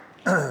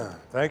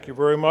Thank you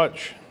very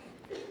much.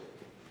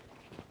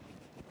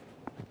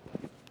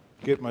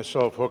 Get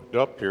myself hooked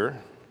up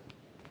here.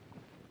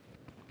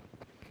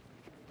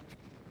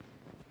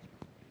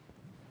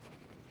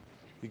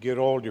 You get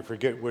old, you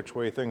forget which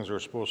way things are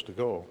supposed to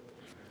go.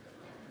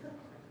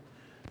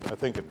 I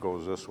think it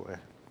goes this way.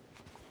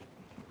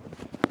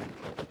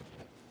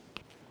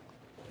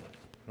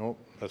 Nope,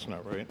 that's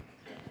not right.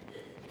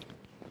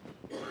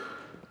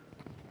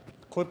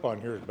 Clip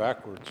on here is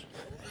backwards.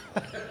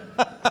 It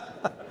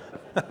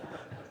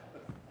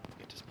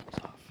just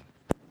pulls off.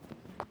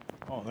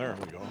 Oh, there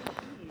we go.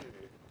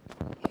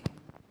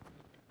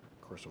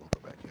 Of course, it won't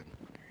go back in.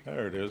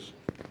 There it is.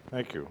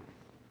 Thank you.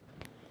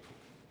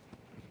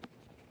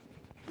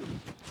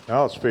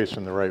 Now it's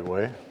facing the right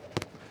way.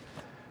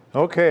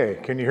 Okay,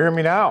 can you hear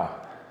me now?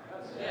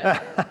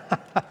 Yes.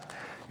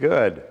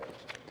 Good.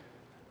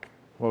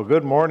 Well,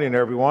 good morning,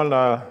 everyone.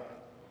 I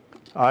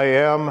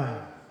am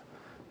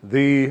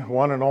the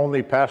one and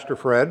only Pastor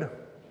Fred,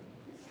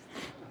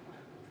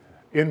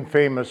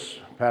 infamous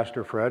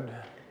Pastor Fred.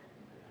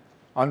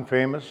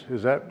 Unfamous,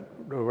 is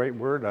that the right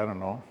word? I don't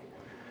know.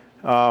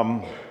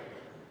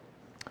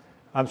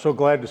 I'm so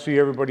glad to see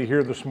everybody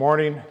here this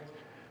morning.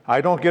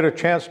 I don't get a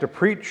chance to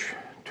preach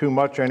too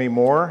much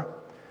anymore.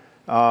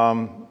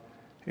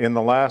 In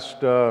the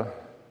last 5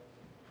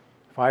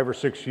 or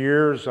 6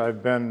 years,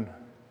 I've been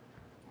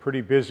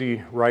pretty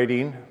busy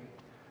writing.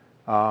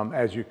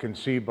 As you can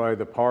see by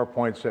the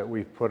PowerPoints that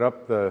we've put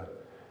up,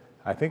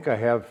 I think I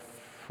have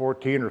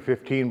 14 or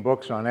 15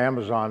 books on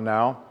Amazon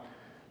now.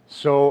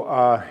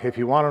 So if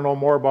you want to know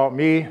more about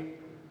me,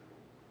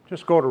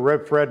 just go to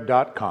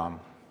revfred.com.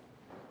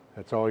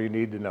 That's all you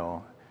need to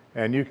know.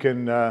 And you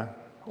can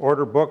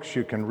order books,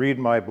 you can read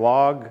my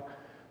blog,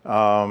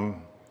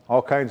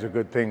 all kinds of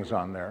good things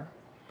on there.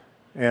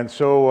 And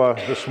so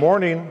this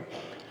morning,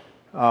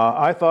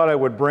 I thought I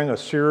would bring a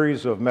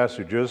series of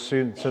messages,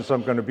 since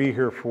I'm going to be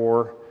here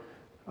for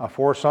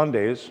 4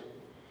 Sundays,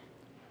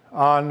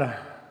 on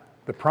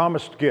the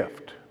promised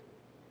gift.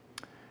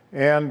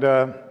 And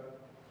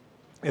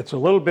it's a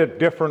little bit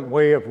different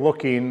way of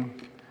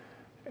looking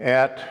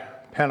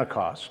at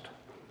Pentecost.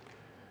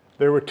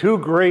 There were 2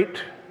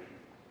 great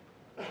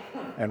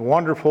and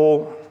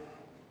wonderful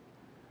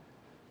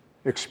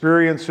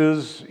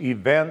experiences,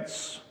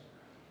 events,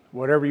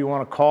 whatever you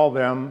want to call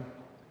them,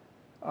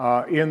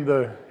 in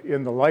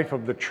the life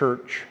of the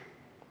church.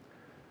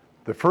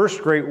 The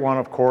first great one,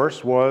 of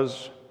course,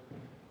 was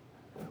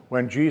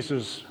when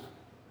Jesus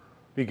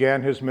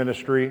began his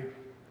ministry,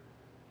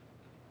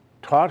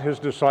 taught his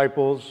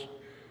disciples,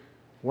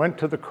 went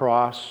to the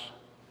cross,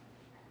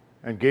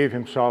 and gave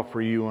himself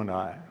for you and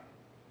I.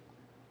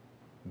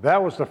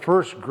 That was the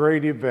first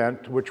great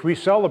event which we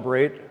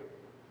celebrate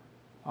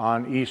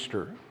on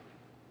Easter.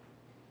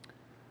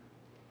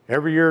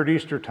 Every year at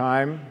Easter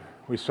time,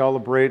 we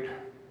celebrate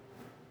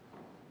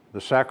the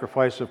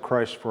sacrifice of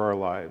Christ for our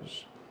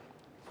lives,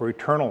 for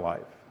eternal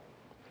life.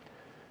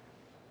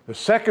 The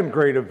second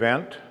great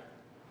event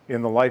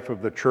in the life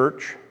of the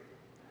church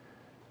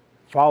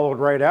followed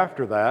right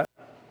after that.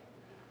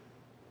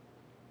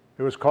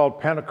 It was called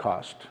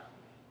Pentecost.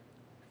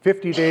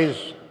 50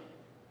 days,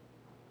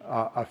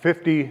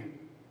 50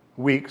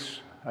 weeks,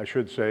 I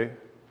should say.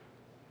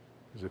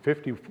 Is it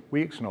 50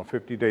 weeks? No,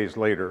 50 days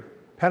later.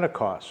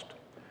 Pentecost,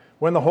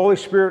 when the Holy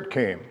Spirit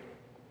came.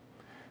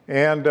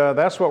 And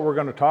that's what we're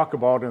going to talk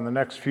about in the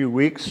next few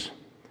weeks,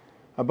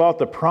 about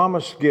the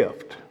promised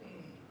gift.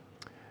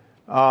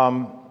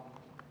 How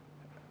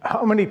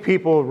many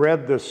people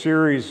read the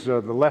series,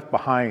 the Left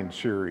Behind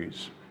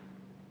series?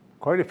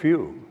 Quite a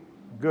few.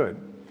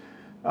 Good.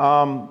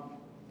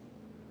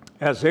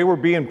 As they were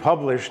being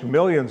published,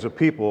 millions of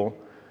people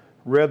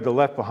read the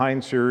Left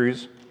Behind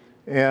series,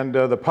 and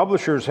the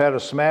publishers had a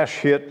smash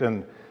hit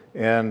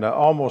and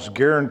almost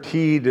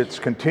guaranteed its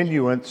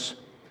continuance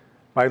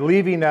by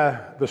leaving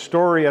the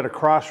story at a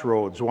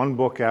crossroads, one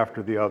book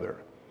after the other.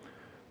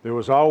 There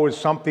was always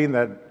something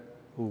that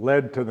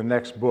led to the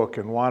next book,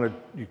 and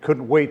you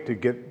couldn't wait to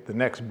get the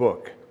next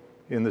book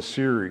in the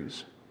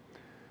series.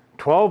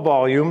 12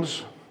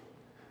 volumes,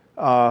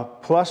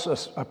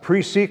 plus a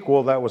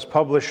pre-sequel that was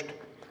published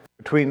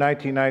between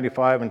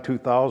 1995 and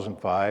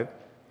 2005.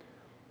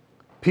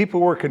 People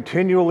were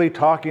continually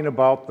talking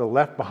about the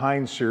Left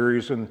Behind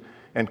series and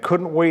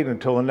couldn't wait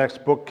until the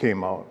next book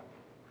came out.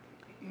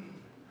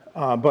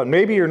 But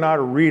maybe you're not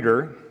a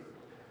reader.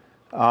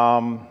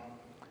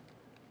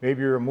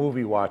 Maybe you're a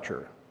movie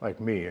watcher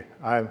like me.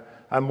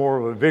 I'm more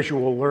of a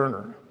visual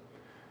learner.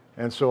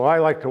 And so I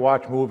like to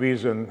watch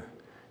movies, and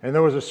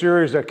there was a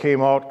series that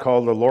came out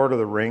called The Lord of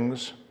the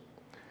Rings,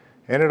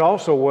 and it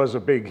also was a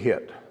big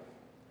hit.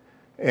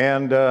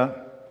 And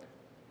a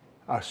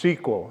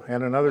sequel,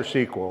 and another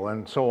sequel,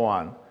 and so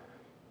on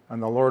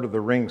the Lord of the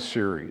Rings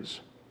series.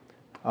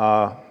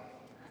 Of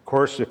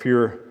course, if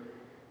you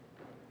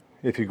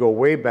go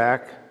way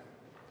back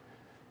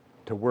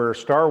to where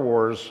Star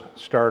Wars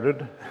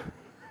started,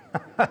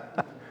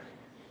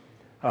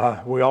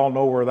 we all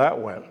know where that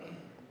went.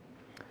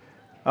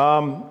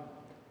 The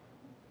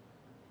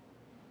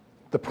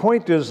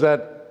point is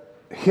that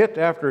hit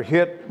after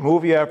hit,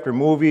 movie after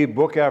movie,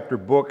 book after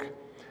book.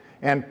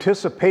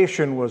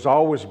 Anticipation was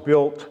always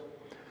built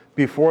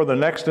before the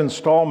next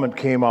installment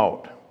came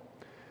out.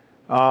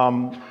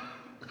 One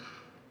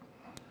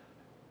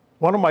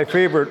of my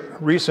favorite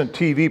recent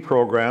TV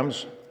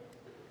programs,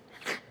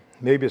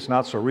 maybe it's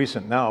not so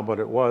recent now, but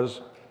it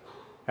was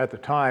at the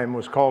time,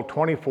 was called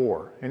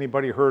 24.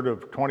 Anybody heard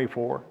of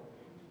 24?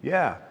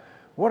 Yeah,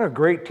 what a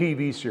great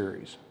TV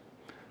series.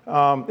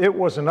 It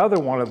was another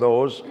one of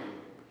those,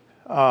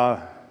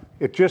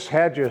 it just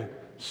had you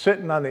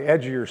sitting on the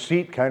edge of your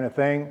seat kind of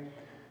thing,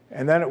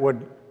 and then it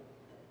would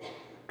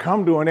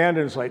come to an end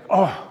and it's like,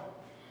 oh,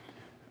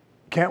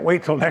 can't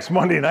wait till next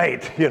Monday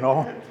night, you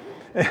know.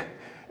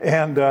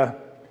 And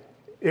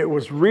it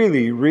was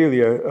really,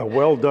 really a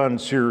well-done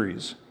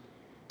series.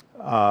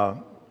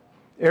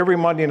 Every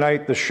Monday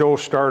night the show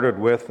started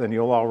with, and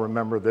you'll all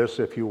remember this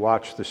if you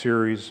watched the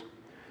series,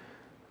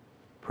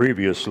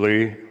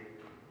 previously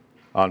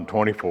on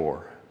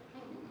 24.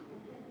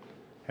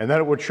 And then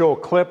it would show a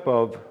clip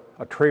of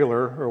a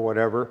trailer or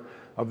whatever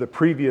of the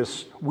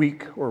previous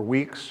week or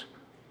weeks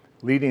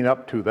leading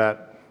up to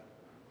that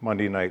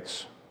Monday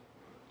night's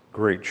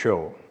great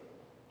show.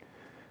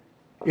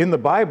 In the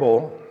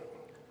Bible,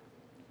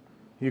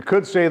 you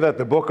could say that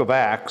the book of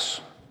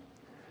Acts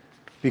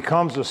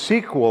becomes a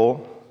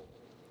sequel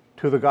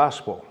to the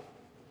gospel.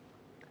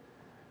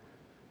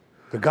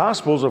 The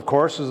Gospels, of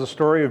course, is the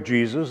story of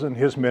Jesus and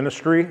his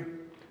ministry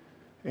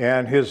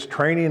and his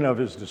training of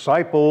his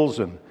disciples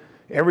and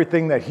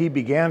everything that he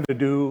began to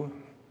do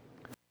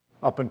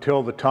up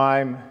until the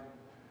time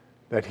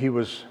that he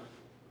was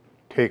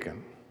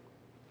taken.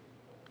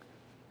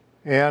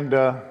 And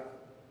the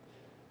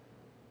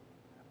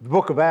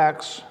book of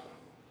Acts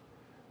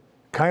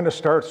kind of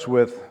starts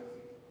with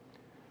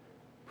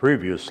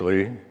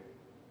previously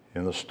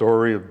in the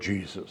story of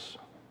Jesus.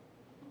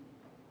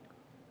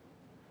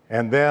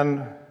 And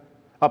then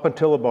up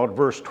until about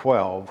verse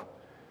 12,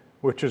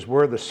 which is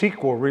where the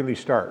sequel really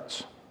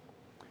starts.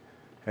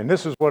 And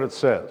this is what it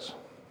says.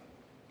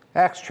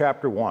 Acts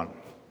chapter 1.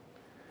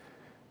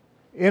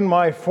 In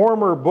my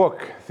former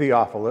book,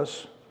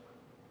 Theophilus,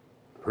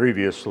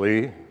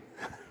 previously,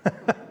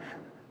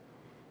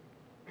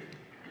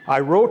 I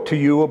wrote to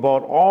you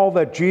about all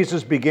that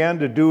Jesus began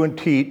to do and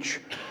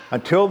teach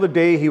until the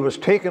day he was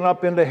taken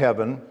up into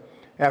heaven,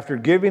 after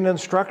giving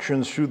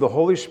instructions through the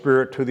Holy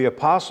Spirit to the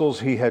apostles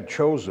he had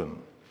chosen.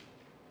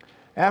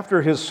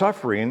 After his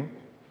suffering,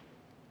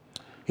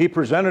 he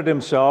presented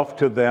himself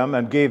to them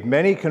and gave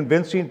many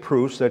convincing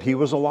proofs that he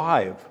was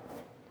alive.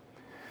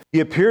 He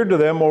appeared to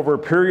them over a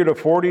period of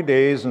 40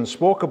 days and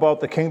spoke about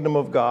the kingdom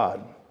of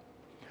God.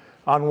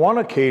 On one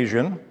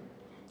occasion,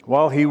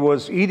 while he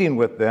was eating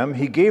with them,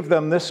 he gave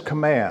them this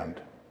command: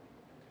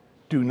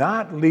 do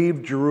not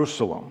leave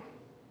Jerusalem,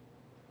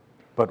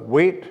 but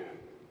wait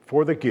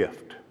for the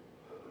gift.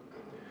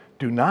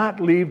 Do not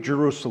leave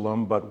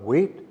Jerusalem, but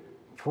wait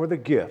for the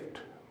gift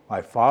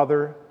my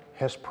Father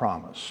has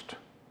promised,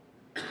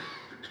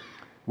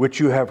 which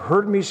you have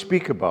heard me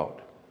speak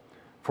about.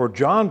 For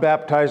John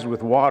baptized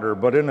with water,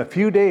 but in a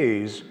few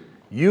days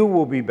you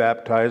will be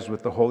baptized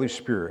with the Holy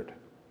Spirit.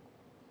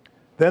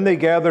 Then they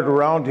gathered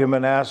around him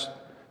and asked,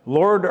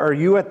 Lord, are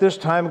you at this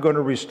time going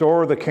to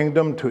restore the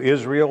kingdom to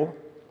Israel?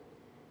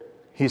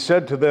 He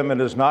said to them, it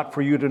is not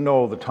for you to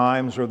know the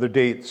times or the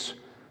dates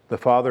the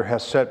Father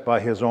has set by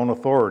his own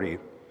authority,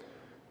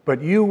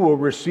 but you will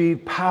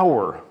receive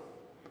power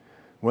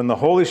when the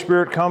Holy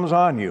Spirit comes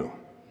on you,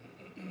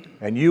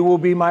 and you will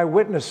be my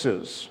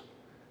witnesses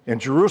in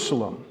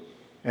Jerusalem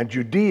and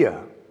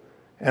Judea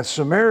and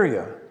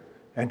Samaria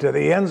and to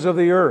the ends of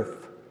the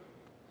earth.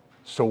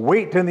 So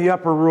wait in the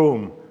upper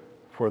room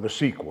for the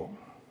sequel.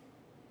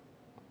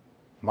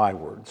 My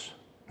words.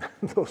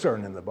 Those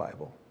aren't in the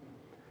Bible.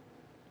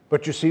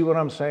 But you see what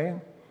I'm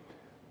saying?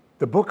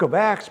 The book of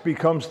Acts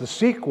becomes the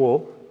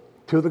sequel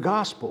to the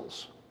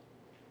Gospels.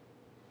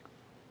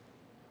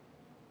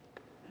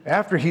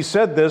 After he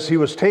said this, he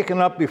was taken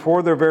up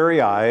before their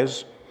very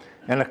eyes,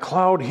 and a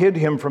cloud hid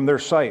him from their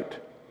sight.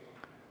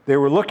 They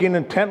were looking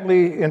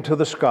intently into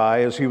the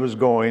sky as he was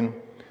going,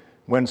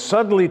 when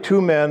suddenly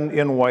two men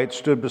in white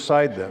stood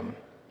beside them.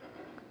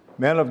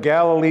 Men of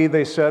Galilee,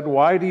 they said,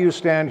 why do you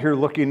stand here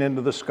looking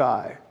into the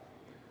sky?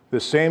 The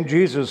same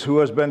Jesus who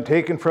has been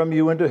taken from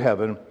you into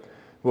heaven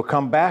will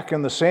come back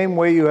in the same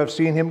way you have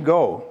seen him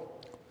go.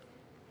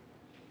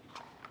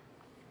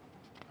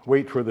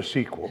 Wait for the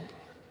sequel.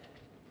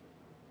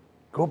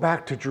 Go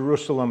back to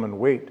Jerusalem and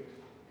wait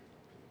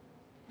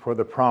for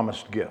the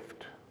promised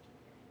gift.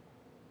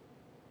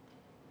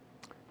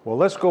 Well,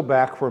 let's go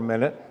back for a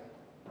minute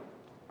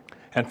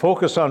and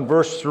focus on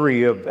verse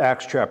 3 of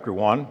Acts chapter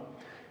 1.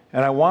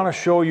 And I want to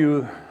show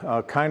you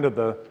kind of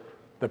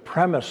the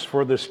premise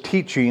for this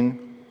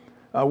teaching,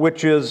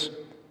 which is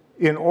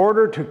in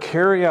order to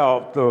carry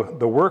out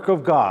the work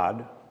of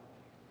God,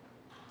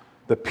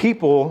 the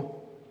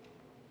people,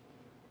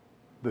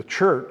 the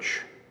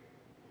church,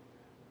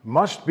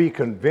 must be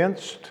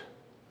convinced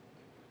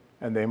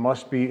and they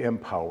must be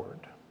empowered.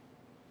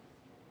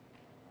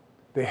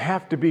 They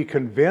have to be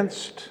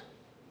convinced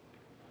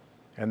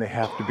and they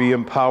have to be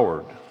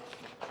empowered.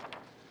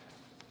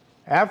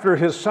 After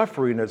his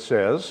suffering, it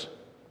says,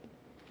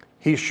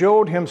 he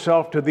showed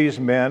himself to these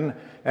men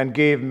and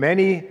gave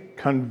many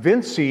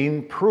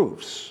convincing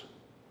proofs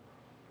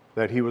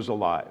that he was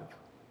alive.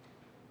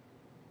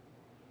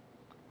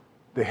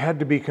 They had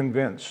to be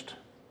convinced.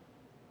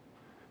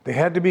 They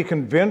had to be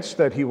convinced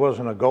that he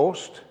wasn't a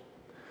ghost.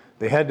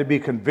 They had to be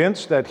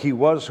convinced that he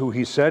was who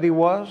he said he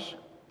was.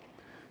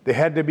 They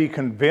had to be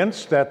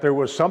convinced that there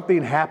was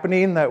something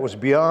happening that was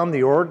beyond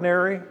the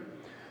ordinary.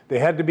 They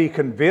had to be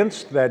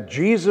convinced that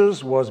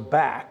Jesus was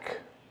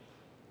back.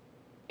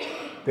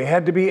 They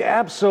had to be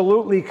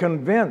absolutely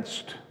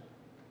convinced.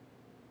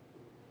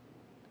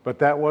 But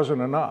that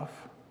wasn't enough.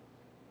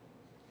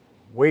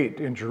 Wait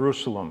in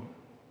Jerusalem,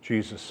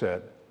 Jesus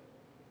said,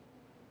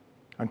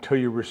 until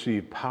you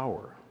receive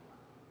power.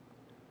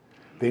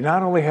 They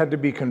not only had to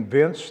be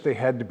convinced, they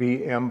had to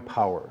be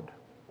empowered.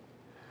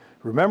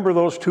 Remember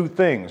those two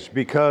things,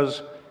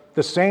 because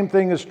the same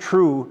thing is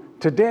true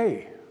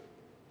today.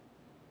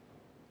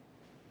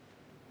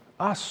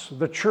 Us,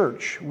 the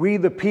church, we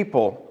the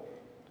people,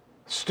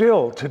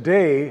 still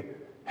today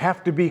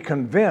have to be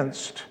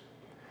convinced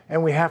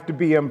and we have to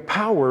be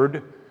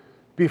empowered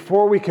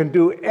before we can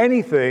do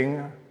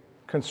anything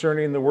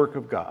concerning the work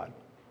of God.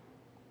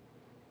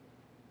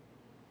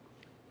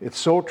 It's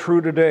so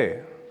true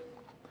today.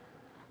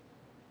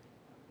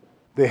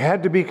 They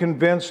had to be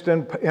convinced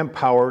and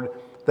empowered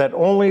that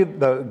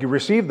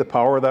receive the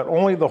power that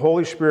only the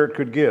Holy Spirit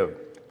could give.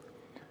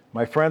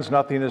 My friends,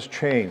 nothing has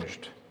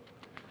changed.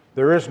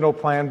 There is no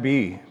plan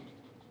B.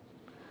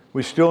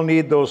 We still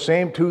need those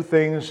same two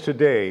things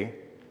today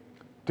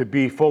to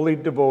be fully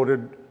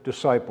devoted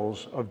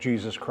disciples of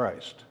Jesus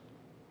Christ.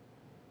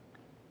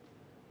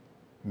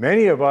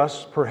 Many of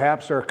us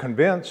perhaps are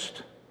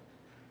convinced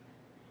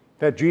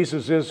that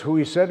Jesus is who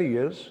he said he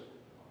is,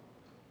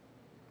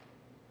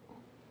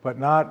 but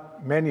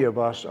not many of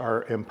us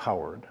are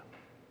empowered.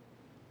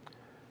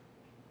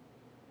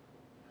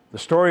 The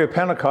story of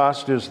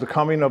Pentecost is the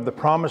coming of the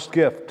promised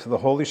gift to the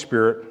Holy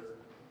Spirit,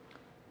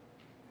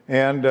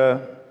 and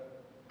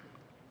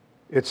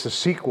it's the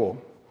sequel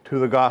to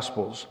the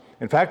Gospels.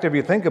 In fact, if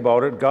you think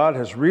about it, God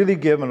has really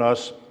given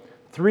us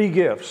 3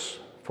 gifts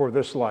for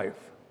this life.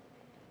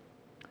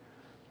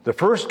 The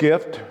first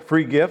gift,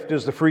 free gift,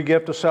 is the free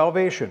gift of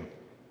salvation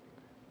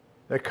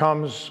that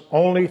comes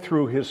only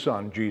through his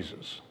Son,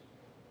 Jesus.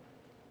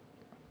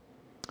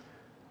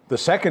 The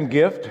second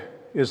gift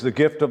is the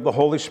gift of the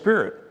Holy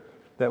Spirit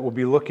that we'll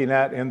be looking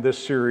at in this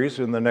series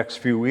in the next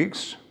few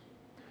weeks.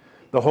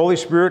 The Holy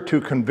Spirit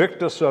to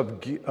convict us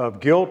of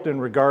guilt in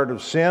regard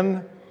of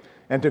sin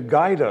and to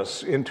guide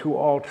us into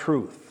all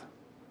truth.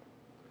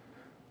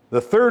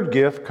 The third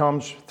gift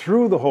comes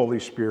through the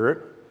Holy Spirit,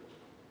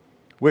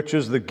 which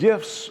is the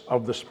gifts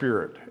of the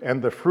Spirit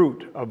and the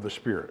fruit of the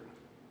Spirit.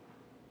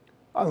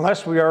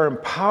 Unless we are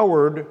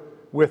empowered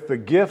with the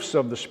gifts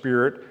of the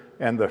Spirit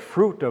and the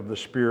fruit of the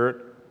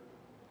Spirit,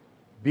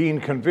 being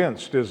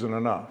convinced isn't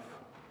enough.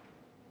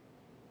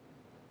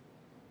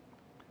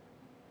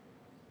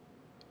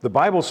 The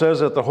Bible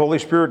says that the Holy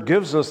Spirit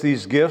gives us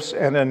these gifts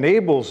and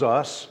enables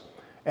us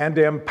and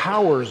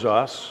empowers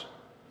us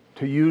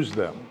to use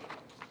them.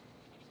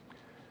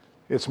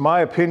 It's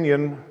my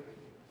opinion,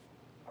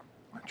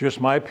 just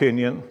my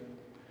opinion,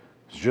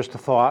 it's just a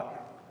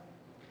thought,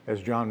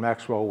 as John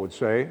Maxwell would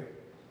say,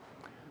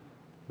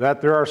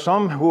 that there are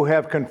some who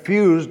have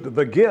confused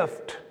the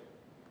gift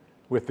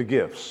with the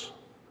gifts.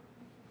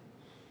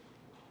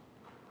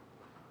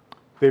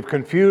 They've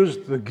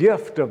confused the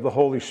gift of the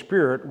Holy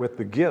Spirit with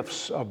the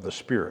gifts of the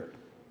Spirit.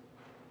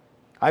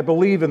 I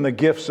believe in the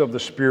gifts of the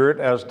Spirit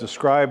as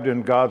described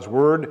in God's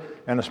Word,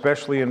 and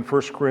especially in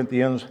 1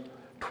 Corinthians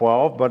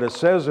 12, but it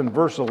says in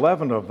verse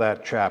 11 of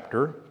that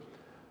chapter,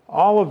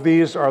 all of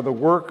these are the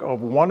work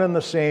of one and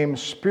the same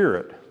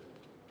Spirit,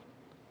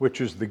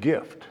 which is the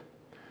gift.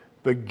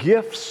 The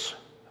gifts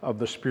of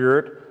the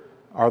Spirit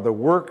are the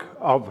work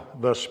of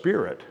the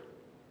Spirit.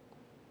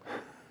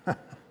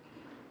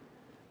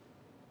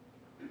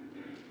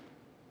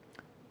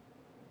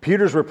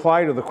 Peter's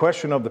reply to the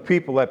question of the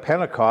people at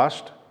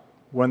Pentecost,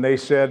 when they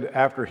said,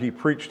 after he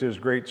preached his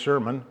great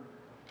sermon,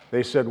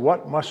 they said,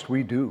 "What must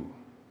we do?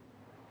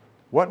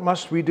 What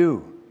must we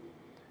do?"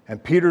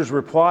 And Peter's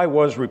reply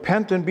was,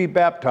 "Repent and be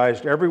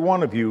baptized, every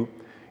one of you,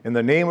 in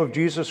the name of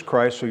Jesus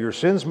Christ, so your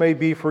sins may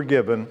be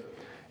forgiven,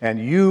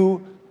 and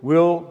you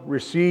will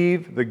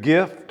receive the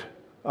gift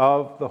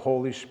of the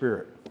Holy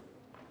Spirit."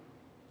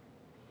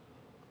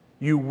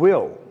 You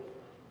will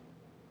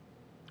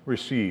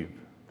receive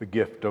the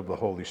gift of the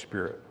Holy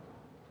Spirit.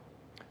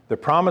 The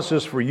promise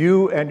is for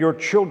you and your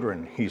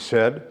children, he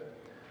said,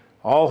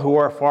 all who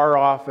are far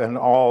off and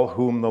all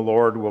whom the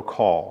Lord will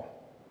call.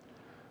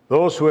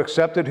 Those who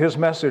accepted his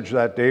message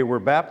that day were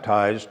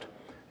baptized,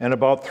 and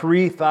about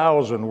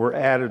 3,000 were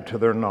added to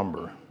their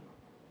number.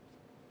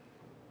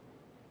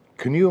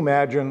 Can you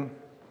imagine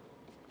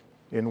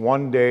in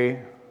one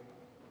day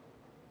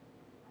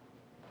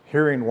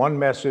hearing one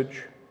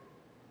message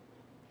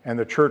and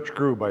the church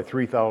grew by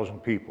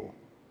 3,000 people?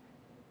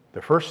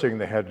 The first thing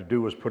they had to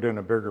do was put in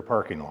a bigger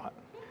parking lot.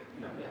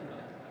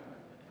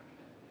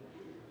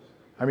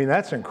 I mean,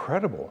 that's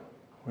incredible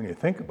when you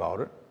think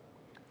about it.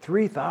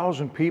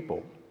 3,000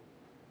 people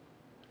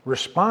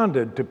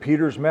responded to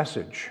Peter's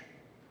message.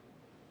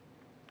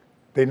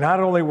 They not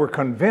only were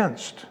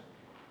convinced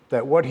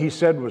that what he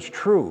said was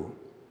true,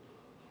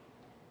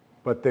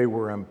 but they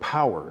were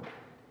empowered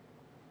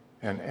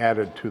and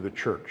added to the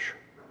church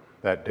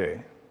that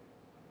day.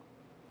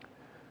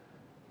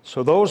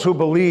 So those who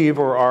believe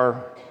or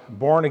are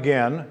born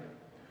again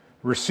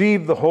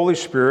receive the Holy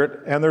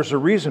Spirit, and there's a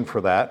reason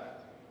for that.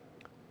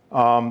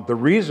 The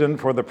reason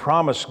for the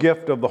promised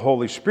gift of the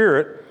Holy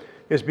Spirit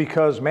is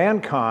because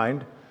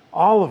mankind,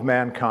 all of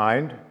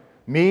mankind,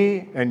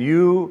 me and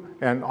you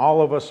and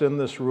all of us in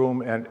this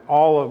room and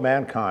all of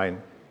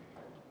mankind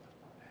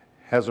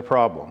has a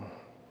problem.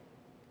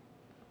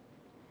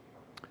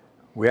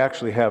 We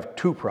actually have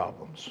two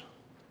problems.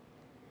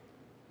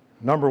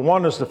 Number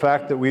one is the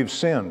fact that we've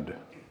sinned.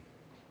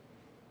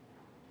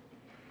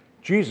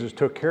 Jesus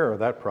took care of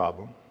that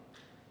problem.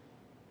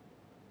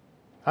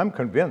 I'm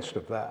convinced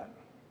of that.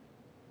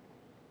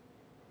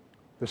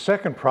 The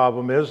second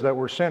problem is that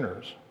we're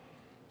sinners.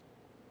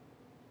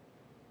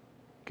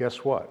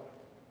 Guess what?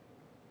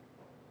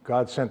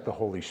 God sent the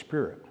Holy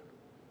Spirit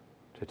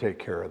to take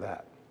care of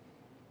that.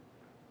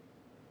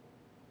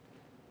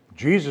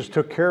 Jesus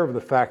took care of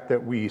the fact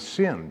that we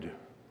sinned.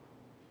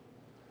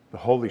 The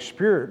Holy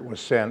Spirit was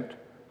sent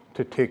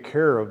to take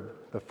care of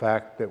the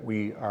fact that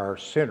we are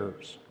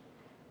sinners.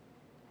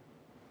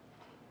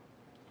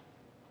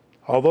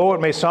 Although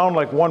it may sound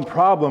like one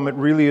problem, it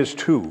really is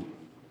two.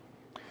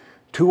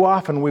 Too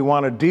often we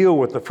want to deal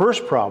with the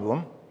first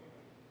problem.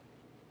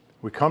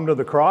 We come to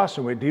the cross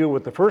and we deal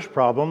with the first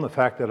problem, the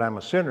fact that I'm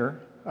a sinner,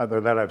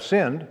 that I've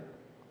sinned,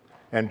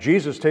 and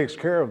Jesus takes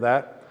care of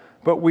that.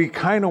 But we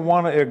kind of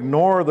want to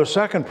ignore the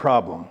second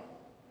problem,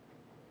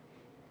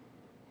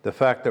 the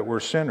fact that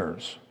we're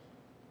sinners.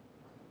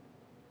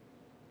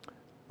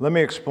 Let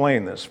me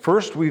explain this.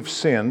 First, we've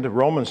sinned.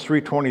 Romans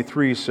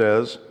 3:23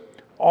 says,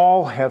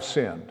 all have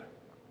sinned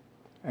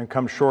and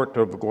come short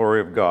of the glory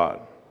of God.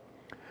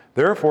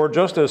 Therefore,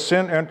 just as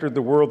sin entered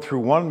the world through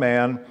one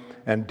man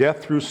and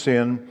death through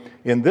sin,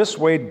 in this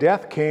way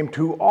death came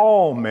to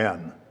all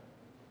men,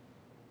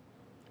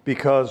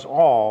 because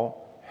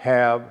all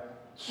have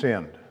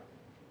sinned.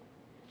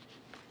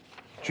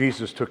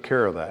 Jesus took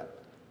care of that.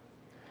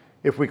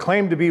 If we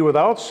claim to be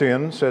without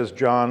sin, says 1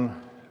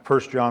 John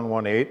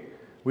 1:8,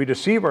 we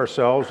deceive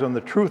ourselves and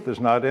the truth is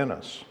not in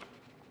us.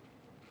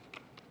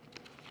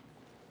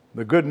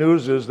 The good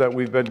news is that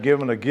we've been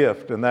given a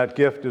gift, and that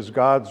gift is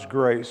God's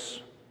grace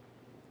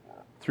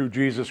through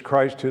Jesus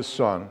Christ, his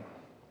Son.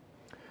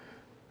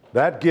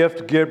 That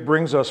gift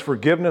brings us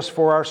forgiveness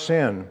for our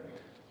sin,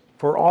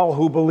 for all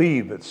who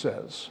believe, it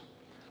says.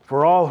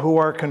 For all who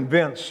are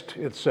convinced,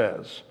 it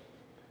says.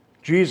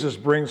 Jesus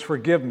brings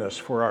forgiveness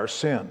for our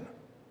sin.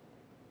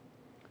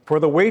 For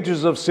the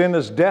wages of sin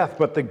is death,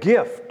 but the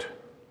gift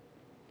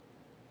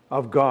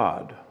of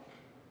God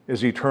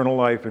is eternal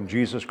life in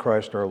Jesus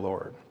Christ our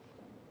Lord.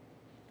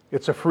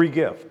 It's a free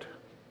gift.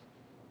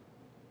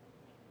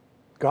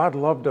 God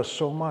loved us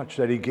so much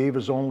that he gave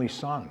his only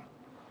Son.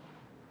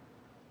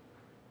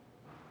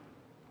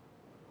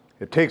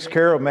 It takes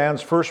care of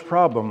man's first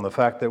problem, the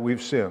fact that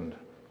we've sinned.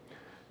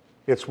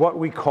 It's what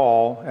we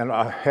call, and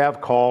I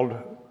have called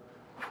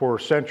for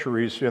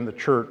centuries in the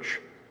church,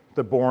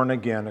 the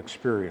born-again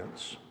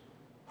experience.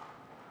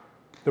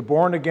 The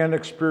born-again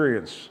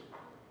experience,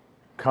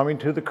 coming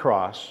to the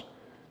cross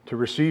to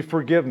receive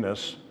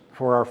forgiveness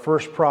for our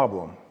first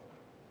problem,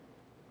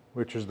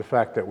 which is the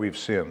fact that we've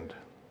sinned.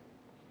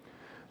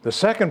 The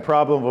second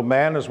problem of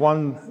man is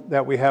one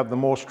that we have the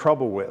most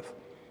trouble with,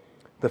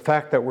 the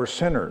fact that we're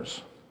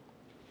sinners.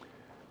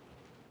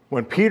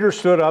 When Peter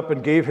stood up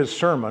and gave his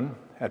sermon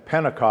at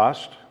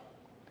Pentecost,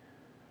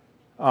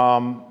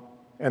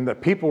 and the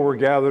people were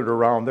gathered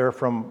around there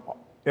from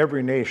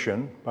every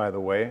nation, by the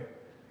way,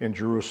 in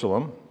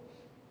Jerusalem,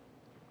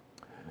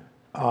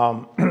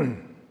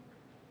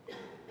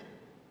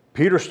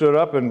 Peter stood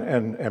up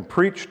and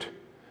preached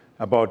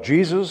about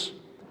Jesus,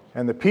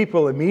 and the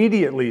people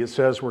immediately, it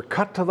says, were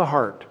cut to the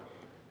heart.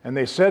 And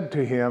they said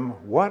to him,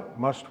 "What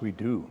must we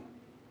do?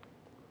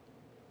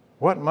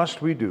 What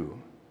must we do?"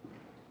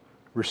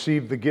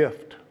 Receive the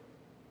gift.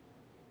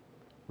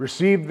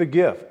 Receive the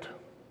gift.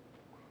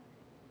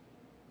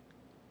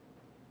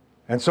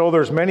 And so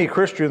there's many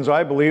Christians,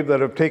 I believe, that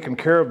have taken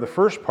care of the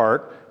first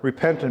part,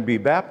 repent and be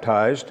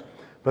baptized,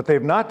 but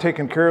they've not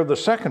taken care of the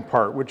second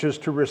part, which is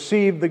to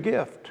receive the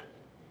gift,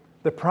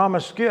 the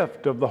promised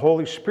gift of the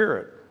Holy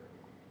Spirit.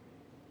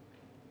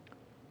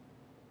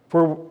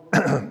 For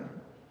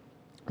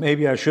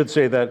maybe I should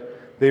say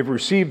that they've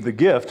received the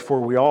gift, for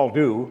we all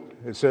do.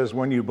 It says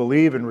when you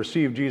believe and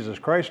receive Jesus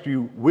Christ,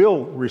 you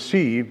will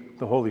receive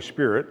the Holy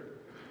Spirit.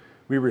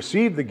 We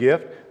receive the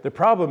gift. The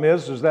problem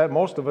is that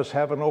most of us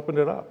haven't opened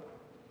it up.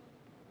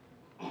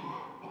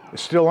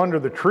 It's still under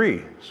the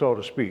tree, so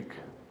to speak.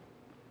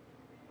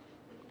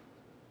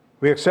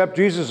 We accept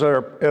Jesus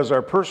as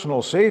our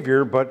personal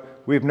Savior,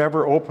 but we've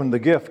never opened the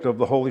gift of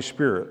the Holy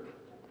Spirit.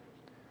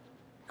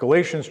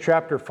 Galatians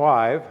chapter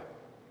 5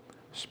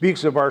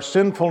 speaks of our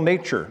sinful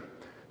nature.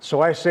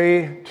 So I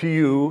say to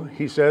you,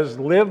 he says,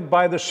 live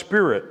by the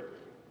Spirit,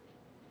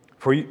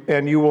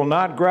 and you will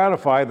not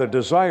gratify the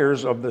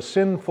desires of the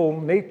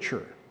sinful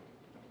nature.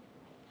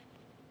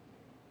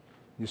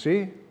 You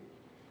see?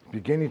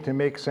 Beginning to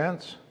make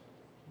sense?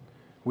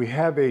 We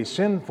have a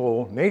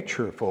sinful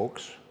nature,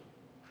 folks.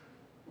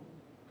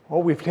 Oh,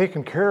 we've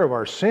taken care of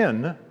our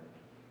sin.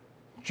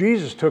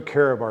 Jesus took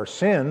care of our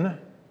sin.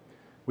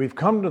 We've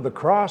come to the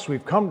cross.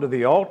 We've come to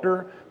the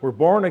altar. We're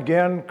born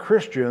again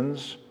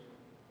Christians.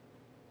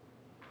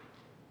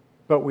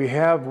 But we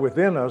have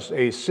within us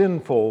a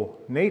sinful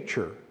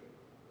nature,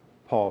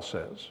 Paul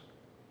says.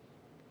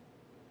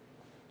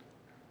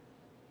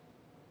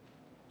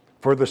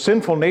 For the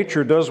sinful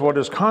nature does what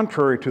is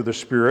contrary to the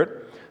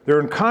Spirit.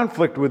 They're in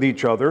conflict with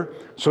each other,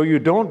 so you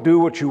don't do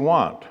what you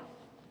want.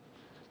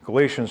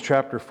 Galatians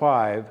chapter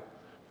 5,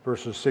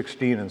 verses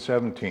 16 and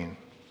 17.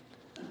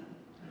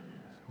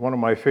 One of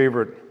my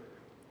favorite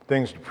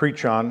things to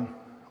preach on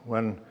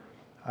when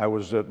I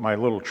was at my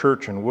little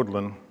church in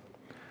Woodland,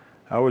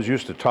 I always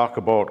used to talk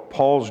about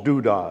Paul's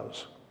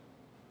doodahs.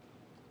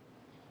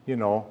 You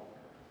know,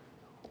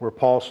 where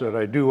Paul said,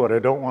 I do what I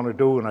don't want to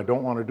do, and I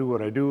don't want to do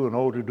what I do, and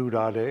oh, to do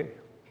da day.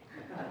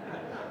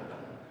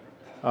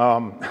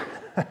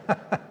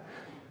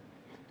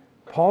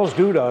 Paul's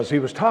doodahs, he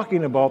was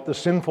talking about the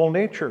sinful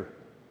nature.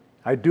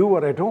 I do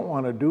what I don't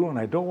want to do, and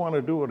I don't want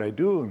to do what I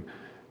do, and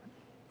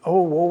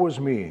oh, woe is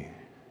me,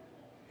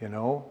 you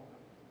know.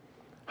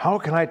 How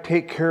can I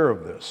take care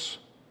of this?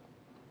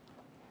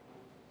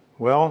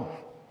 Well,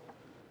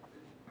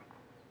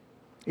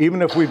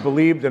 even if we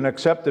believed and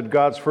accepted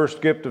God's first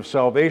gift of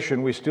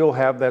salvation, we still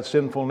have that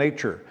sinful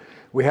nature.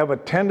 We have a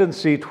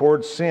tendency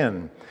towards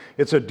sin.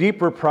 It's a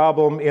deeper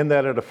problem in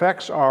that it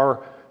affects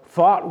our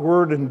thought,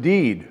 word, and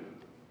deed.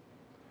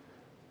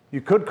 You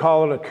could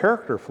call it a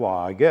character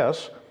flaw, I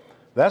guess.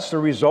 That's the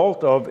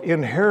result of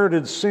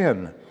inherited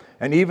sin.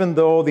 And even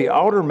though the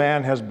outer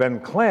man has been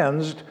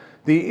cleansed,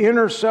 the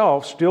inner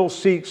self still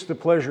seeks the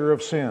pleasure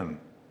of sin.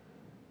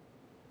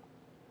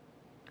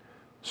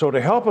 So to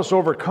help us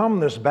overcome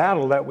this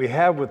battle that we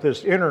have with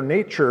this inner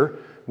nature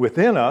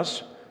within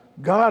us,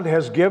 God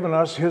has given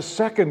us his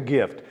second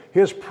gift,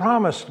 his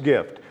promised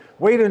gift.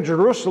 Wait in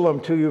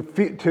Jerusalem till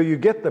you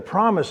get the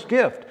promised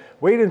gift.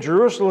 Wait in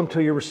Jerusalem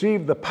till you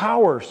receive the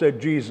power, said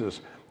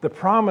Jesus. The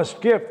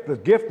promised gift, the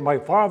gift my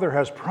Father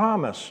has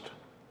promised.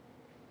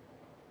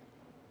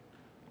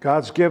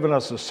 God's given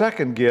us a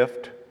second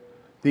gift,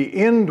 the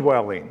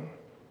indwelling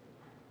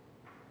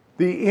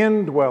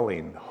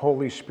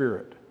Holy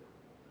Spirit.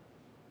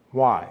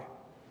 Why?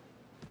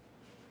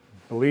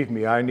 Believe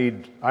me, I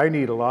need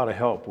a lot of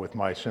help with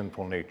my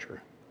sinful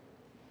nature.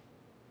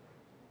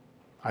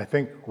 I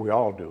think we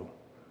all do,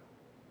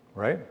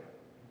 right?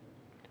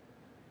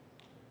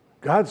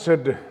 God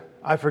said,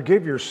 I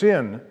forgive your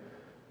sin,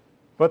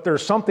 but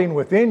there's something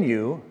within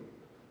you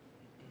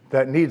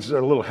that needs a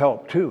little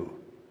help too.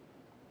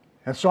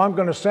 And so I'm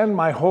going to send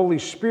my Holy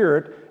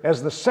Spirit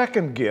as the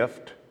second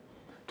gift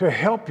to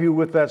help you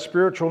with that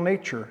spiritual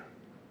nature,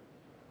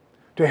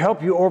 to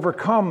help you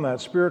overcome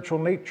that spiritual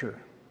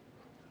nature.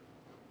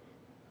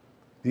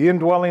 The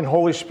indwelling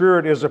Holy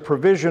Spirit is a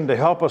provision to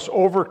help us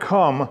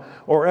overcome,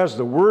 or as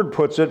the Word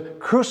puts it,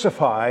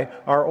 crucify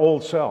our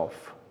old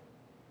self.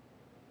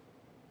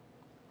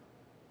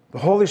 The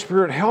Holy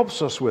Spirit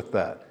helps us with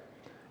that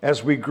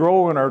as we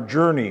grow in our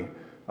journey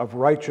of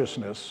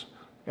righteousness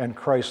and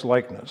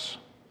Christ-likeness.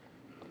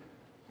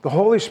 The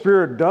Holy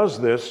Spirit does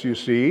this, you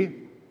see,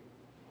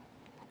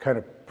 kind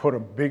of put a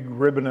big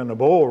ribbon and a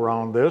bow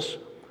around this.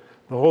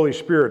 The Holy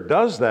Spirit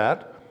does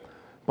that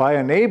by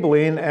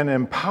enabling and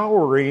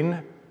empowering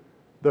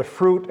the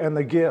fruit and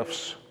the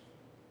gifts.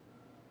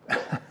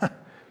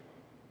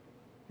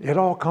 It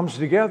all comes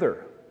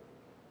together.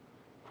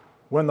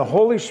 When the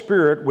Holy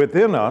Spirit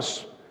within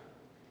us,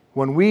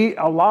 when we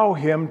allow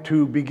him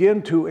to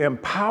begin to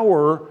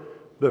empower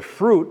the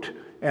fruit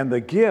and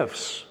the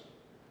gifts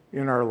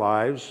in our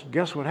lives,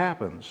 guess what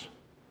happens?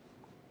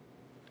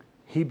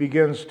 He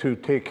begins to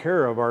take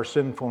care of our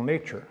sinful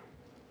nature.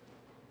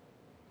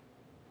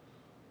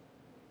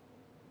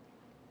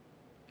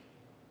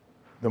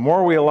 The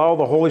more we allow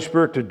the Holy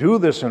Spirit to do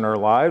this in our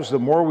lives, the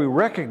more we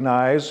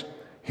recognize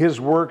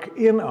his work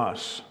in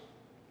us.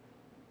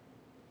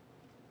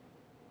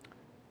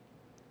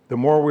 The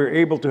more we're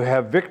able to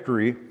have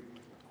victory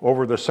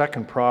over the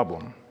second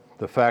problem,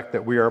 the fact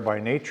that we are by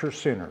nature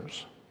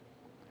sinners.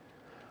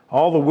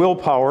 All the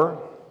willpower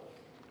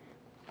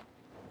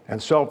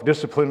and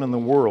self-discipline in the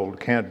world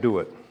can't do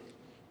it.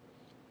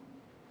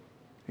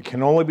 It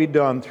can only be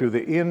done through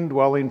the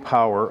indwelling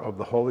power of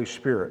the Holy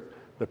Spirit,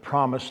 the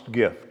promised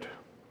gift.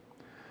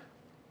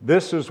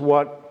 This is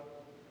what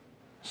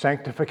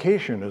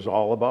sanctification is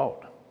all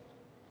about.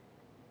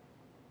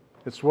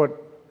 It's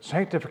what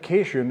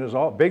sanctification is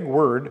all, big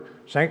word,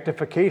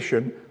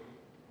 sanctification.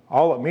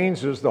 All it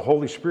means is the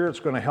Holy Spirit's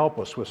going to help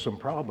us with some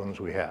problems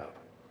we have.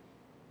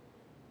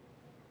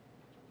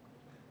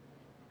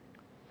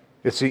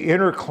 It's the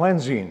inner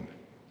cleansing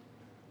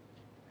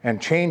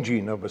and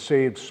changing of a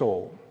saved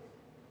soul.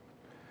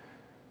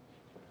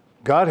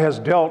 God has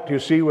dealt, you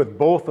see, with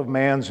both of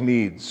man's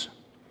needs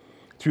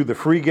through the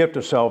free gift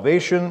of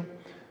salvation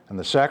and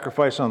the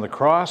sacrifice on the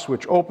cross,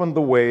 which opened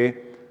the way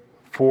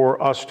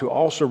for us to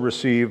also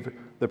receive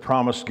the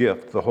promised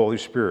gift, the Holy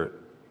Spirit.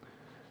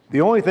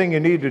 The only thing you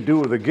need to do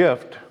with the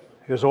gift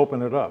is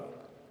open it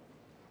up.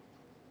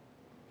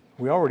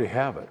 We already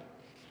have it.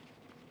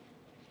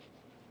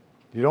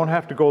 You don't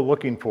have to go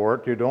looking for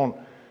it. You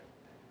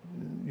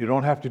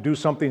don't have to do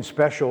something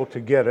special to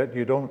get it.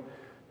 You don't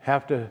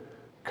have to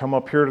come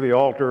up here to the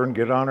altar and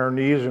get on our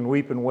knees and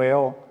weep and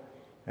wail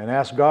and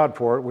ask God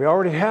for it. We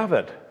already have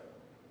it.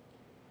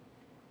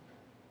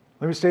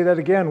 Let me say that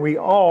again. We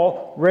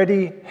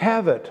already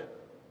have it.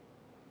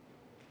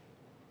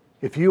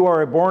 If you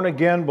are a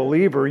born-again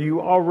believer,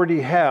 you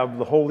already have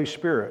the Holy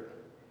Spirit.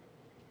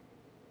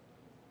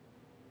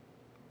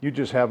 You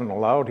just haven't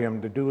allowed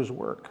Him to do His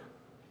work.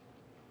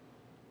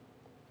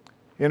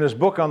 In his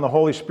book on the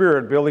Holy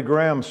Spirit, Billy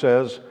Graham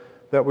says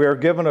that we are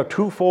given a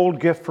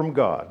twofold gift from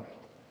God.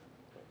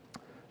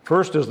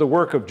 First is the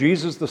work of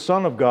Jesus, the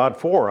Son of God,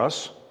 for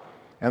us,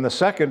 and the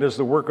second is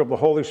the work of the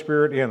Holy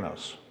Spirit in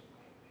us.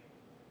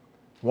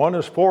 One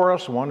is for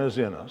us, one is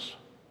in us.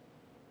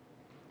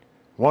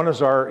 One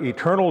is our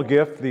eternal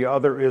gift, the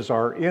other is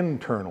our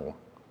internal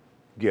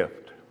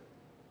gift.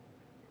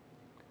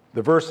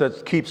 The verse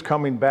that keeps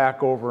coming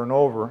back over and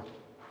over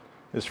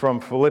is from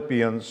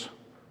Philippians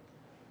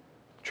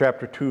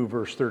chapter 2,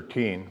 verse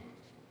 13.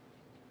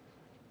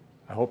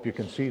 I hope you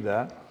can see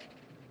that.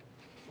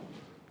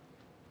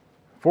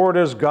 For it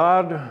is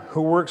God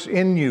who works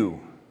in you.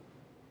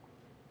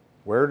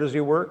 Where does He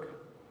work?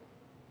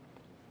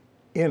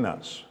 In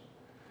us.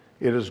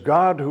 It is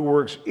God who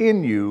works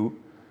in you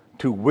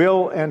to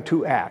will and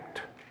to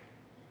act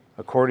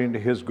according to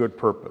His good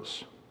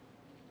purpose.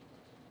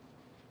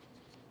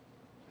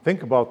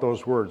 Think about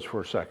those words for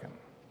a second.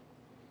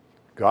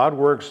 God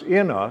works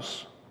in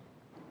us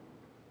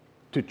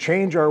to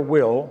change our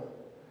will,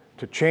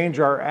 to change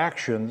our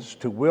actions,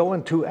 to will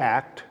and to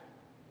act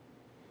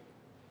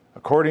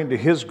according to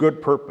His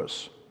good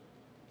purpose.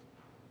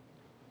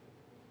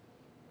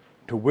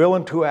 To will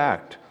and to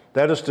act.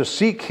 That is to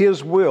seek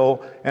His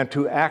will and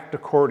to act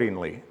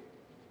accordingly.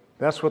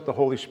 That's what the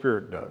Holy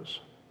Spirit does.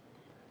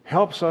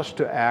 Helps us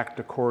to act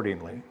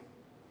accordingly.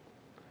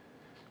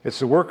 It's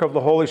the work of the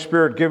Holy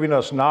Spirit giving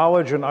us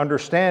knowledge and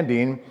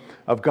understanding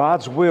of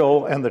God's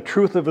will and the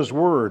truth of His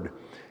Word,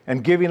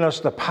 and giving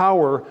us the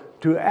power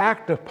to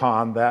act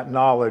upon that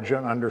knowledge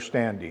and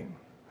understanding.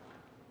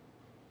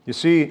 You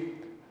see,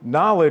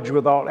 knowledge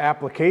without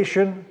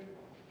application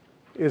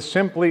is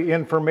simply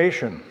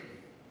information.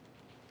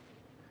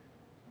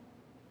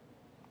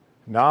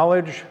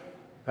 Knowledge,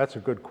 that's a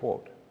good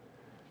quote.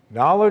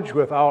 Knowledge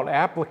without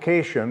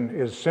application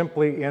is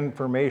simply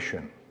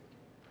information.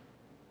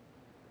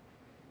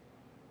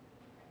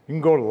 You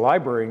can go to the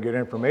library and get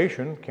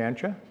information,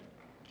 can't you?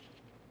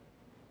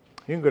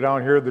 You can go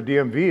down here to the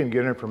DMV and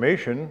get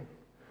information.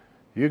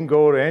 You can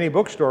go to any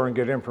bookstore and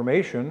get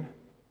information.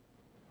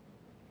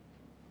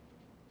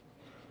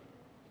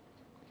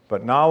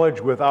 But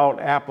knowledge without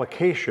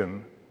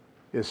application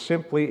is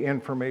simply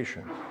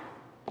information.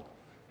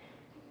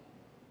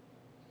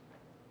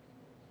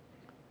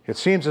 It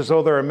seems as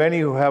though there are many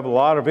who have a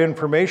lot of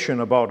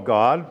information about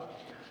God,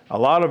 a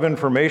lot of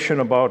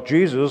information about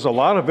Jesus, a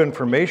lot of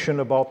information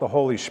about the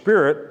Holy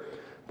Spirit,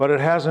 but it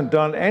hasn't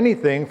done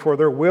anything for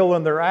their will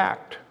and their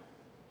act.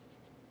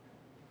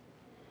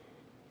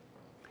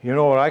 You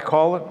know what I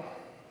call it?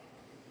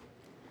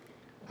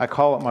 I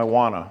call it my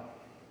wanna.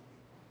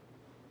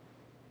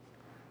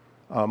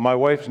 My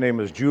wife's name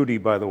is Judy,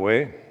 by the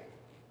way.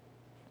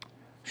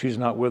 She's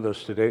not with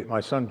us today. My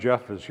son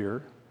Jeff is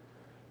here.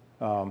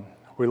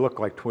 We look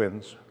like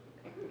twins.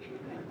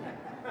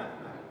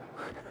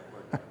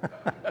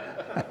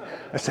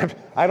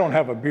 I don't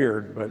have a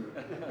beard, but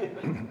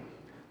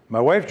my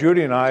wife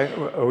Judy and I,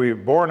 we were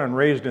born and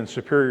raised in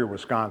Superior,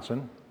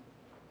 Wisconsin.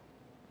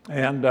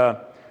 And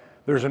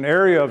there's an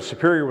area of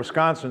Superior,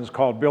 Wisconsin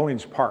called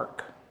Billings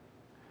Park.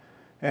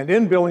 And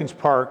in Billings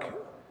Park,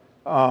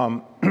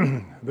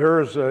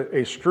 there's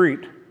a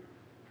street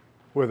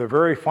with a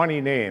very funny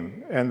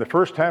name. And the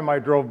first time I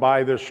drove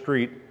by this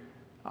street,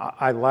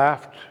 I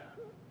laughed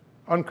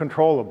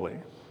uncontrollably.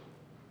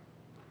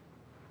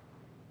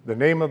 The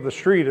name of the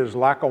street is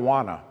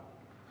Lackawanna.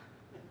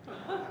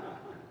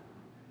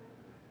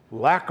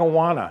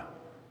 Lackawanna.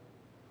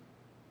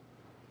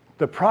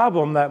 The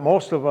problem that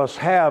most of us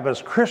have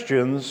as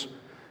Christians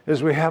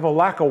is we have a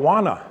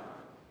Lackawanna.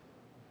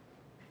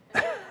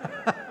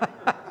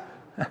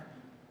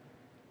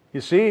 You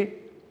see,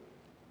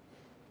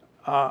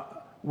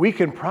 we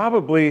can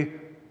probably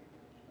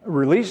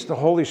release the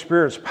Holy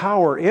Spirit's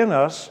power in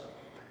us,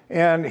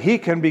 and He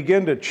can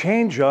begin to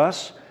change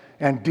us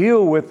and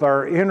deal with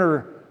our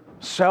inner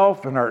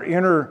self and our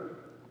inner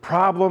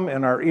problem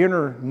and our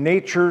inner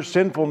nature,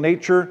 sinful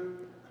nature,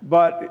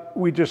 but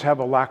we just have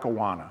a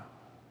Lackawanna.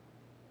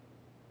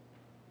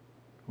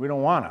 We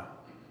don't want to.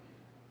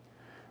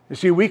 You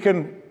see, we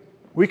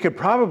could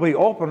probably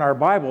open our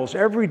Bibles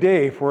every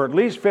day for at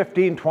least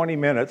 15, 20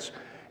 minutes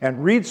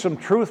and read some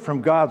truth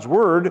from God's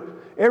Word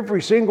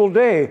every single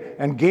day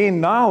and gain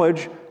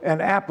knowledge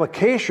and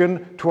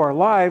application to our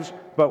lives,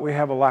 but we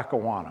have a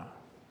Lackawanna.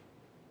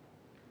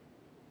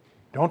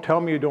 Don't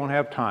tell me you don't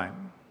have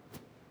time.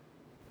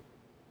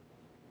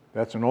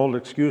 That's an old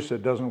excuse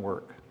that doesn't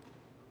work.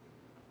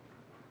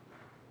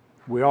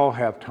 We all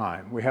have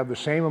time. We have the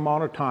same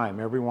amount of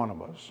time, every one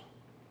of us.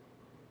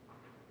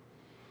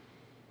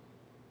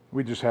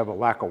 We just have a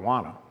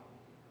Lackawanna.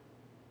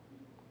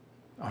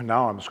 Oh,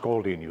 now I'm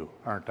scolding you,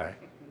 aren't I?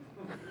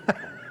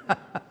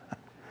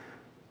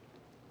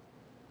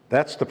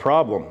 That's the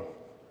problem.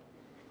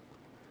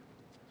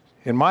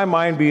 In my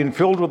mind, being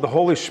filled with the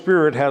Holy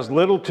Spirit has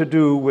little to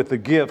do with the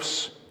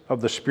gifts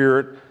of the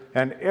Spirit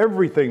and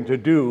everything to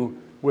do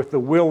with the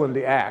will and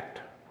the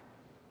act.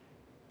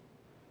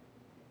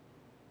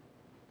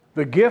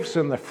 The gifts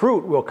and the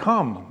fruit will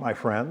come, my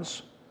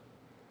friends,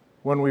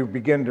 when we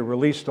begin to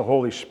release the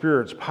Holy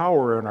Spirit's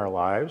power in our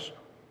lives.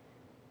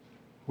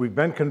 We've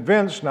been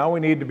convinced, now we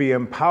need to be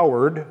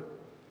empowered.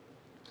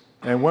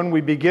 And when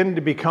we begin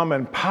to become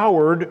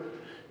empowered,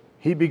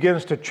 He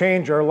begins to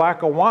change our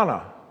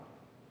Lackawanna.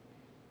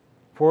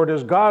 For it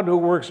is God who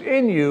works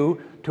in you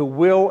to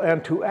will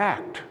and to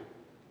act.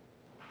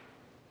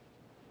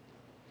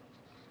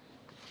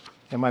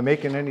 Am I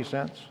making any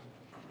sense?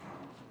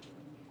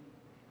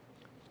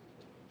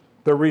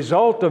 The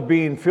result of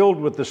being filled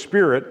with the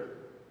Spirit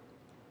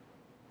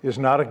is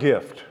not a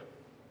gift.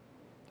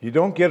 You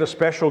don't get a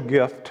special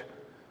gift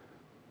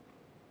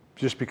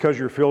just because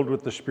you're filled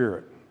with the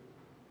Spirit.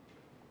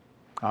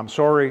 I'm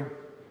sorry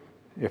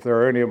if there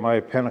are any of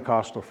my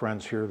Pentecostal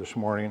friends here this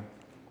morning,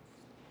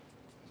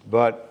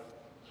 but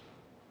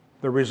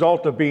the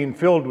result of being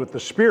filled with the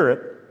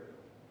Spirit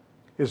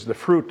is the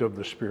fruit of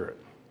the Spirit.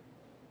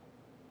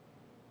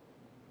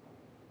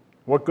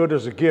 What good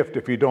is a gift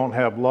if you don't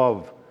have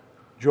love,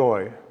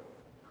 joy,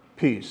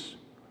 peace,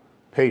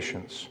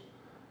 patience,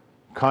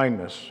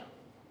 kindness,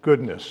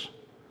 goodness,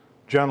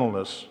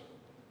 gentleness,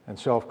 and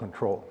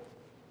self-control?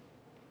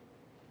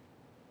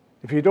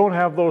 If you don't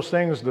have those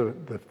things,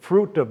 the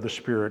fruit of the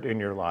Spirit in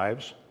your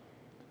lives,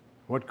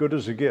 what good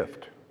is a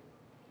gift?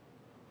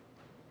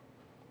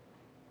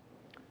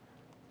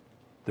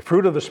 The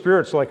fruit of the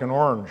Spirit's like an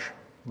orange,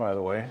 by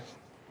the way.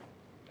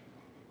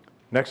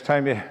 Next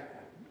time you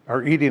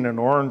are eating an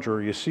orange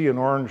or you see an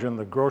orange in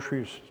the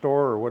grocery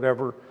store or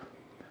whatever,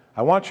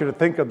 I want you to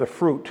think of the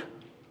fruit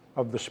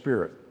of the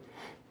Spirit.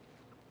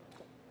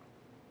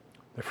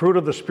 The fruit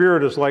of the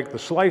Spirit is like the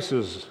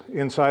slices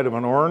inside of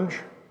an orange.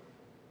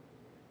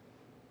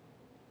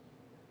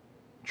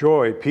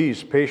 Joy,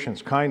 peace,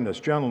 patience, kindness,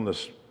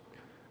 gentleness,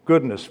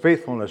 goodness,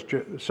 faithfulness,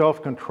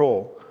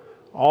 self-control,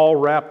 all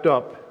wrapped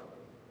up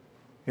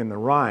in the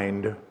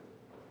rind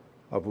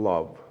of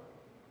love.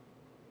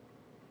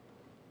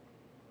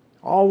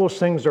 All those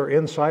things are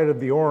inside of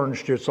the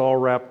orange, just all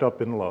wrapped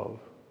up in love.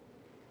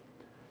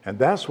 And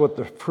that's what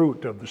the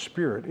fruit of the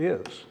Spirit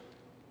is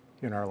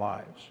in our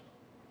lives.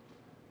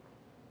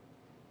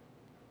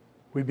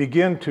 We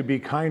begin to be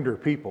kinder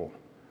people,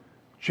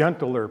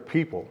 gentler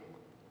people.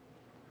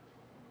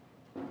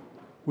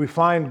 We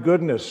find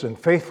goodness and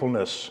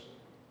faithfulness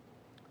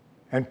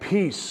and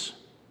peace.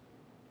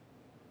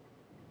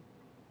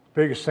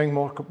 The biggest thing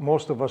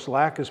most of us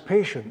lack is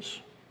patience,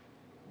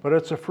 but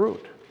it's a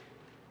fruit.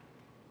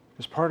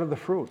 It's part of the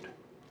fruit.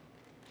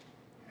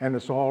 And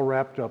it's all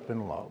wrapped up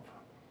in love.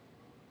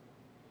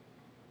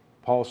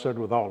 Paul said,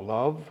 without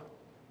love,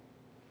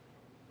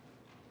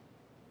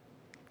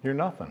 you're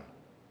nothing.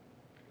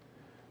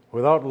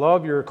 Without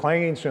love, you're a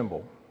clanging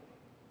cymbal.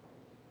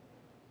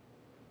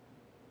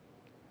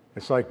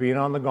 It's like being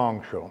on the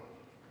Gong Show.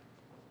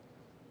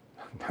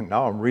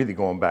 Now I'm really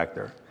going back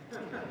there.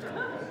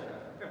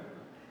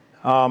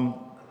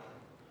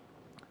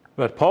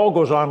 But Paul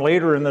goes on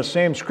later in the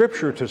same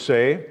scripture to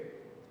say,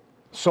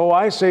 so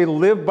I say,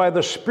 live by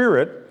the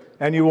Spirit,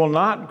 and you will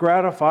not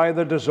gratify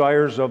the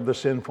desires of the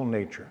sinful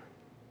nature.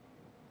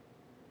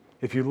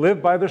 If you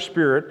live by the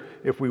Spirit,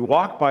 if we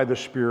walk by the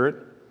Spirit,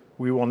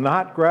 we will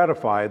not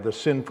gratify the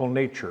sinful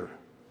nature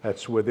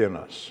that's within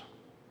us.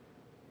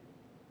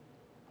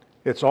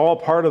 It's all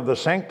part of the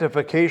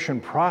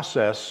sanctification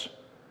process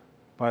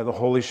by the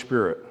Holy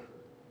Spirit.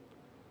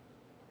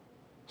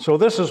 So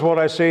this is what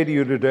I say to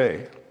you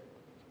today.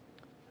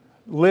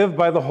 Live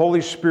by the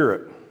Holy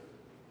Spirit,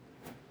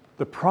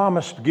 the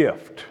promised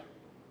gift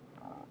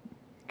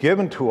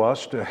given to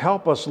us to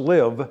help us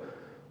live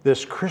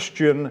this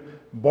Christian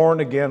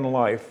born-again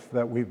life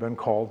that we've been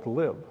called to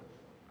live.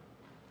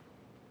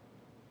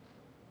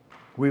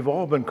 We've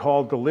all been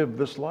called to live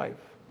this life.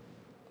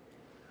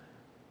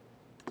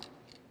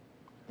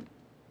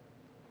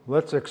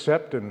 Let's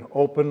accept and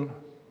open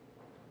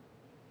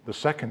the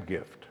second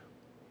gift.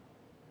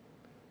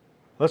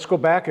 Let's go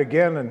back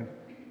again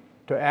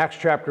to Acts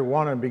chapter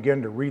 1 and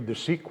begin to read the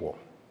sequel.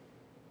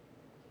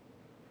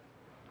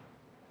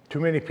 Too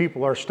many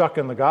people are stuck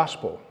in the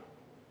gospel.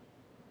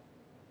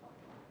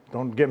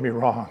 Don't get me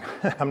wrong.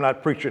 I'm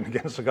not preaching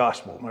against the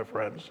gospel, my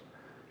friends.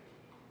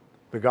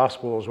 The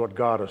gospel is what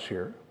got us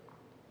here.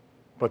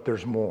 But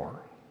there's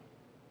more.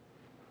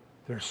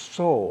 There's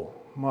so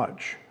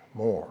much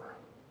more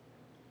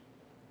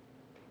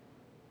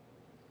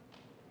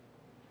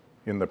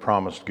in the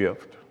promised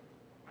gift.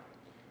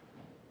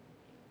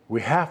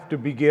 We have to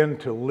begin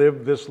to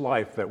live this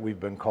life that we've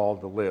been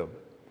called to live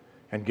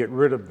and get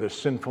rid of this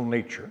sinful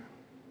nature.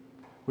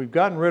 We've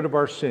gotten rid of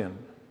our sin.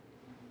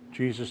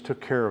 Jesus took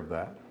care of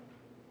that.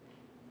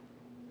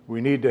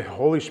 We need the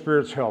Holy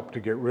Spirit's help to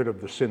get rid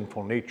of the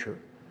sinful nature,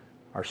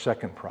 our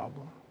second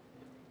problem.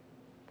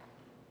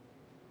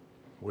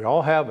 We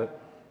all have it.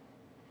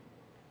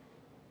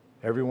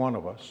 Every one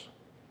of us.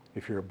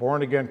 If you're a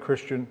born-again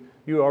Christian,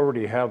 you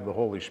already have the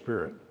Holy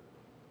Spirit.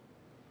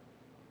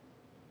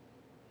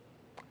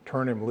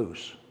 Turn him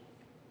loose.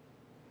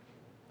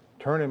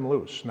 Turn him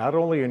loose, not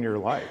only in your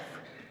life,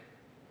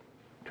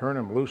 turn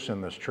him loose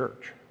in this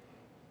church.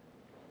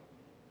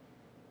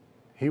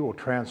 He will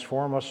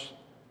transform us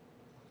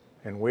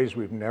in ways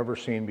we've never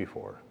seen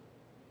before.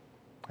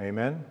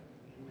 Amen?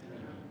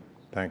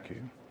 Thank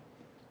you.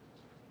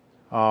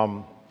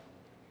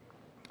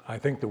 I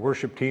think the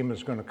worship team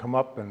is going to come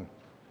up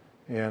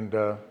and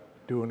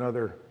do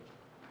another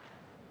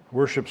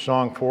worship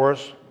song for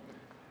us.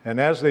 And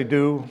as they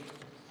do,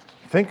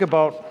 think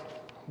about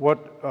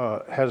what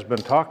has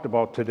been talked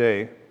about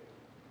today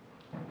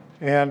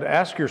and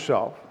ask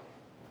yourself,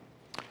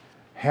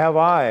 have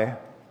I,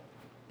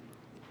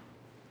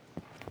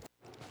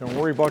 don't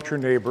worry about your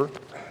neighbor,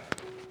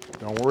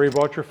 don't worry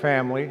about your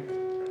family,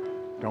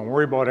 don't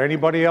worry about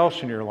anybody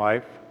else in your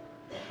life.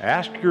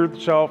 Ask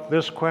yourself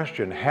this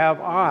question: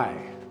 have I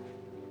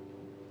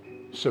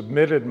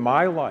submitted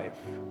my life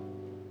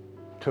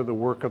to the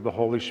work of the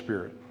Holy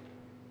Spirit?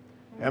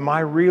 Am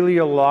I really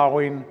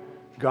allowing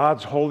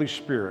God's Holy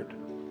Spirit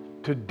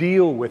to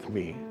deal with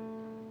me,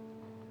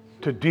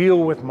 to deal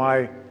with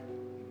my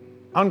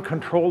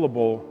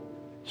uncontrollable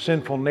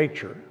sinful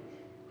nature?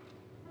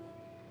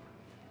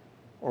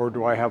 Or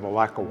do I have a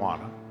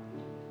Lackawanna?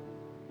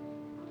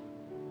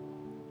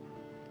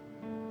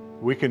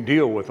 We can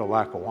deal with a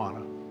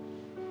Lackawanna.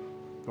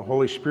 The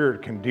Holy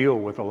Spirit can deal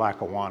with a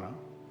Lackawanna.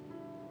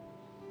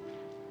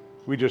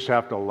 We just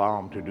have to allow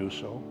him to do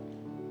so.